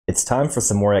It's time for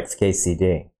some more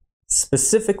XKCD.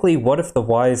 Specifically, what if the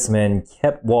wise men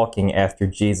kept walking after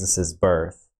Jesus'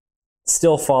 birth,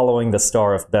 still following the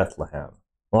Star of Bethlehem?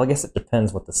 Well, I guess it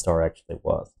depends what the star actually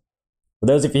was. For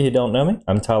those of you who don't know me,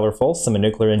 I'm Tyler Folse. I'm a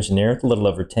nuclear engineer with a little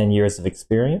over 10 years of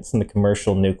experience in the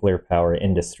commercial nuclear power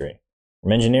industry.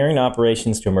 From engineering to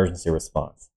operations to emergency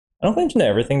response. I don't claim to know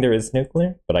everything there is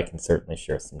nuclear, but I can certainly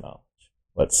share some knowledge.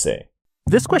 Let's see.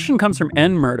 This question comes from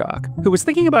N. Murdoch, who was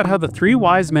thinking about how the three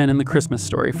wise men in the Christmas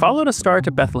story followed a star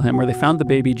to Bethlehem where they found the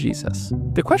baby Jesus.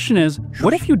 The question is,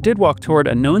 what if you did walk toward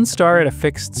a known star at a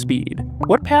fixed speed?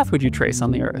 What path would you trace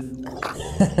on the Earth?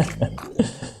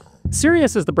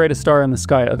 Sirius is the brightest star in the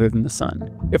sky other than the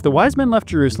sun. If the wise men left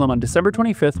Jerusalem on December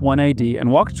 25th, 1 AD,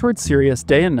 and walked towards Sirius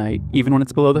day and night, even when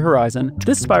it's below the horizon,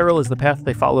 this spiral is the path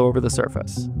they follow over the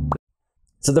surface.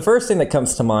 So the first thing that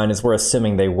comes to mind is we're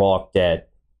assuming they walked at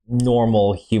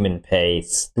normal human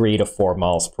pace, 3 to 4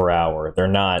 miles per hour. They're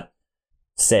not,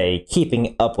 say,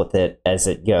 keeping up with it as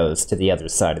it goes to the other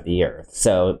side of the Earth.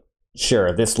 So,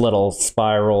 sure, this little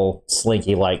spiral,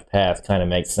 slinky-like path kind of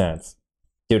makes sense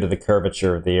due to the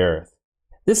curvature of the Earth.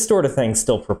 This sort of thing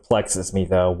still perplexes me,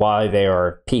 though, why there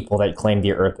are people that claim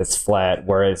the Earth is flat,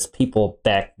 whereas people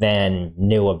back then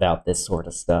knew about this sort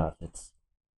of stuff.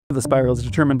 The spiral is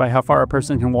determined by how far a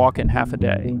person can walk in half a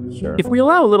day. Sure. If we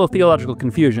allow a little theological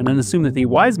confusion and assume that the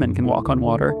wise men can walk on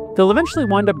water, they'll eventually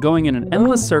wind up going in an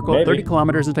endless circle 30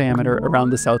 kilometers in diameter around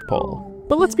the South Pole.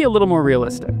 But let's be a little more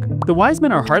realistic. The wise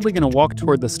men are hardly going to walk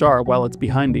toward the star while it's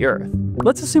behind the Earth.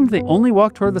 Let's assume they only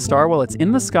walk toward the star while it's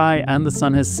in the sky and the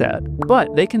sun has set,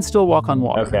 but they can still walk on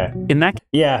water. Okay. In that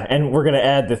Yeah, and we're going to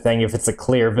add the thing, if it's a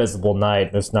clear, visible night,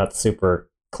 and it's not super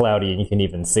cloudy and you can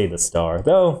even see the star.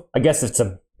 Though, I guess it's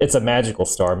a magical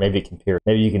star. Maybe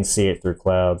you can see it through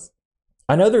clouds.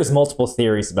 I know there's multiple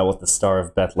theories about what the Star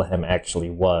of Bethlehem actually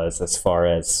was as far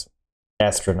as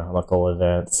astronomical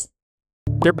events.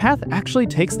 Their path actually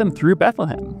takes them through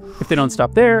Bethlehem. If they don't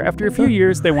stop there, after a few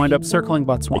years, they wind up circling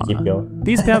Botswana. Keep going.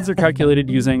 These paths are calculated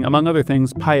using, among other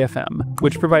things, PyFM,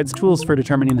 which provides tools for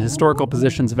determining the historical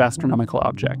positions of astronomical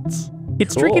objects.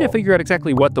 It's tricky to figure out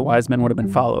exactly what the wise men would have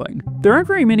been following. There aren't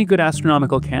very many good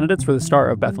astronomical candidates for the Star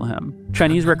of Bethlehem.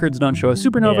 Chinese records don't show a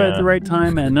supernova at the right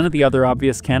time, and none of the other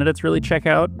obvious candidates really check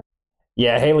out.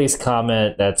 Yeah, Halley's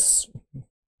Comet,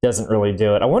 doesn't really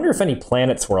do it. I wonder if any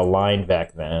planets were aligned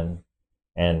back then,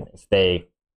 and if they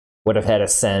would have had a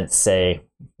sense, say,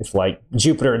 if like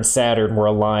Jupiter and Saturn were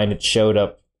aligned, it showed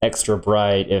up extra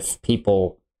bright, if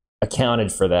people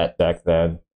accounted for that back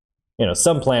then. You know,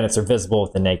 some planets are visible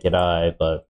with the naked eye,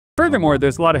 but... Furthermore,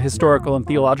 there's a lot of historical and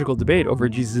theological debate over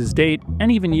Jesus' date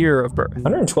and even year of birth.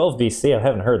 112 BC, I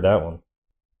haven't heard that one.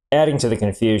 Adding to the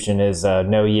confusion is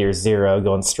no year 0,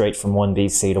 going straight from 1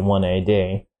 BC to 1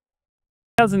 AD.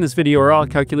 As in this video are all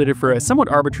calculated for a somewhat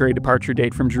arbitrary departure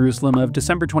date from Jerusalem of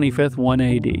December 25th, 1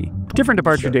 AD. Different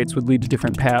departure dates would lead to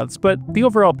different paths, but the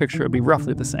overall picture would be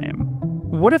roughly the same.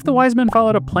 What if the wise men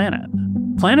followed a planet?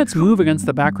 Planets move against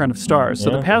the background of stars,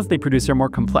 so the paths they produce are more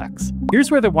complex.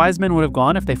 Here's where the wise men would have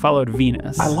gone if they followed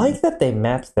Venus. I like that they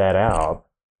mapped that out.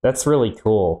 That's really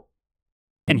cool.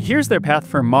 And here's their path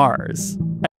for Mars.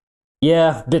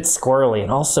 Yeah, a bit squirrely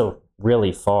and also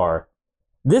really far.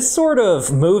 This sort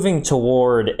of moving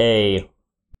toward a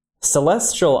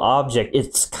celestial object,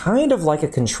 it's kind of like a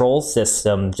control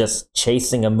system just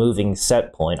chasing a moving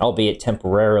set point, albeit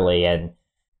temporarily, and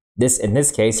in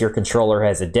this case, your controller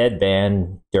has a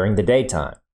deadband during the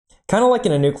daytime. Kind of like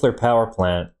in a nuclear power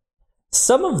plant.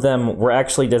 Some of them were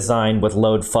actually designed with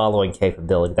load following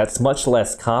capability. That's much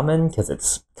less common because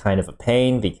it's kind of a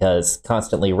pain, because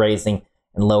constantly raising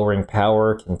and lowering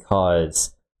power can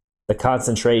cause the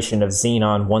concentration of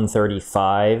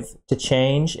xenon-135 to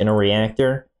change in a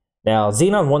reactor. Now,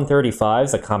 xenon-135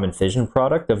 is a common fission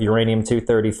product of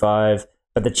uranium-235,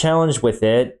 but the challenge with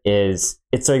it is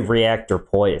it's a reactor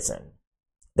poison.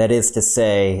 That is to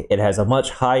say, it has a much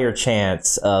higher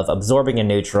chance of absorbing a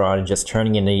neutron and just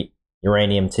turning into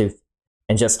uranium-2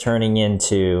 and just turning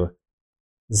into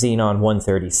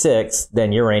xenon-136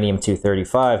 than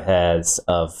uranium-235 has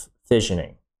of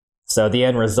fissioning. So the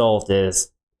end result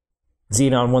is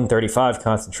xenon-135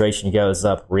 concentration goes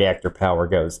up, reactor power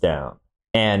goes down.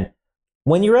 And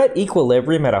when you're at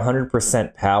equilibrium at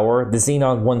 100% power, the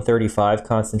xenon-135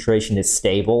 concentration is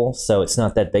stable, so it's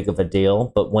not that big of a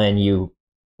deal. But when you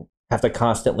have to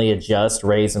constantly adjust,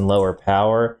 raise and lower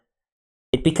power,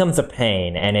 it becomes a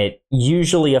pain, and it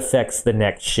usually affects the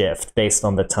next shift based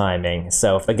on the timing.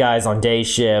 So if the guys on day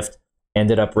shift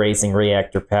ended up raising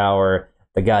reactor power,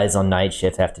 the guys on night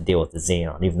shift have to deal with the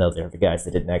xenon, even though they're the guys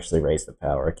that didn't actually raise the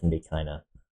power. It can be kind of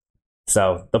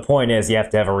So the point is you have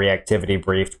to have a reactivity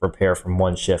brief to prepare from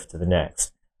one shift to the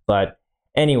next. But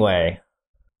anyway,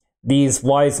 these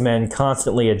wise men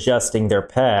constantly adjusting their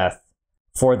path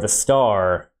for the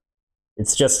star,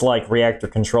 it's just like reactor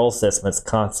control system. It's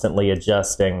constantly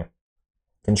adjusting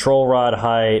control rod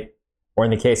height, or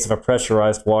in the case of a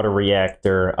pressurized water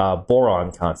reactor,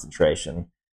 boron concentration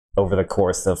over the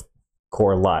course of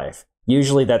core life.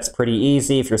 Usually that's pretty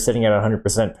easy if you're sitting at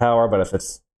 100% power,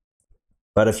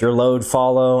 but if your load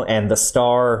follow and the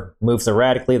star moves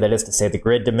erratically, that is to say the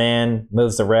grid demand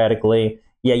moves erratically,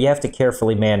 yeah, you have to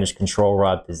carefully manage control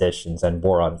rod positions and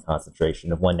boron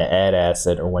concentration of when to add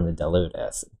acid or when to dilute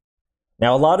acid.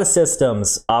 Now, a lot of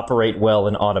systems operate well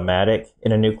in automatic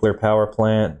in a nuclear power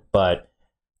plant, but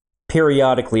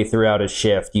periodically throughout a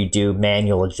shift, you do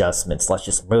manual adjustments, like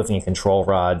just moving a control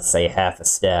rod, say half a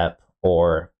step,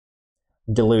 or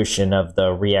dilution of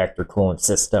the reactor coolant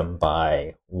system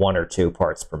by 1 or 2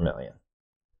 parts per million.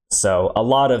 So a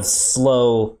lot of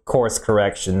slow course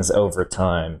corrections over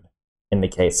time in the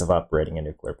case of operating a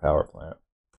nuclear power plant.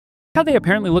 How they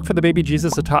apparently look for the baby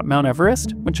Jesus atop Mount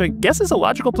Everest, which I guess is a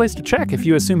logical place to check if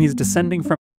you assume he's descending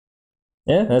from...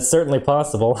 Yeah, that's certainly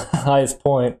possible. Highest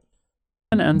point.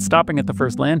 And stopping at the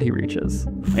first land he reaches.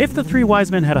 If the 3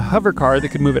 wise men had a hover car that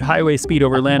could move at highway speed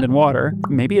over land and water,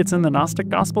 maybe it's in the Gnostic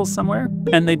Gospels somewhere,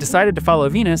 and they decided to follow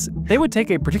Venus, they would take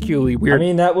a particularly weird... I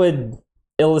mean, that would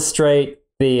illustrate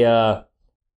the,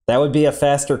 that would be a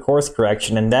faster course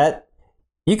correction, and that,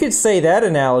 you could say that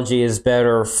analogy is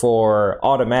better for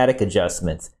automatic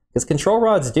adjustments, because control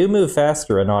rods do move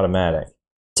faster in automatic,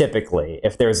 typically,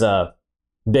 if there's a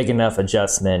big enough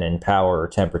adjustment in power or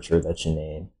temperature that you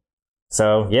need.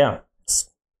 So, yeah, it's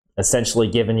essentially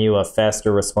giving you a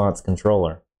faster response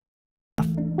controller.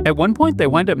 At one point, they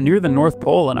wind up near the North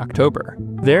Pole in October.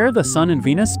 There, the Sun and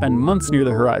Venus spend months near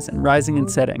the horizon, rising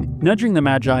and setting, nudging the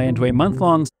Magi into a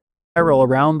month-long spiral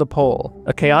around the pole,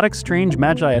 a chaotic, strange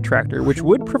Magi attractor which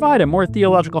would provide a more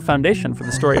theological foundation for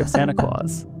the story of Santa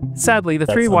Claus. Sadly, the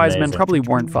 3 wise men probably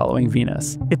weren't following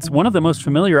Venus. It's one of the most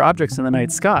familiar objects in the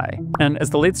night sky, and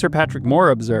as the late Sir Patrick Moore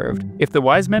observed, if the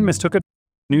wise men mistook it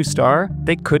new star,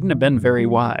 they couldn't have been very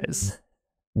wise.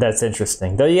 That's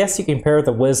interesting. Though, yes, you compare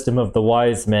the wisdom of the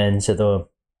wise men to the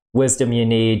wisdom you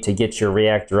need to get your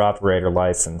reactor operator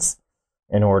license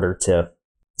in order to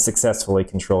successfully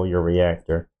control your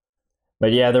reactor.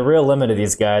 But yeah, the real limit of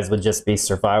these guys would just be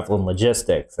survival and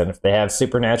logistics. And if they have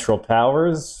supernatural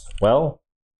powers, well,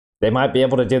 they might be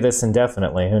able to do this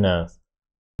indefinitely. Who knows?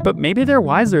 But maybe they're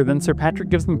wiser than Sir Patrick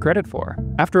gives them credit for.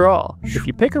 After all, if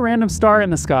you pick a random star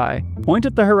in the sky, point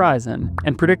at the horizon,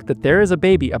 and predict that there is a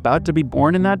baby about to be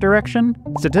born in that direction,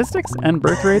 statistics and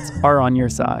birth rates are on your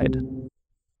side.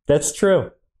 That's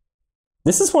true.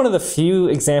 This is one of the few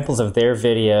examples of their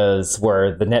videos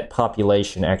where the net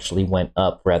population actually went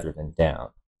up rather than down.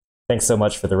 Thanks so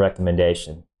much for the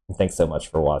recommendation, and thanks so much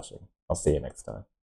for watching. I'll see you next time.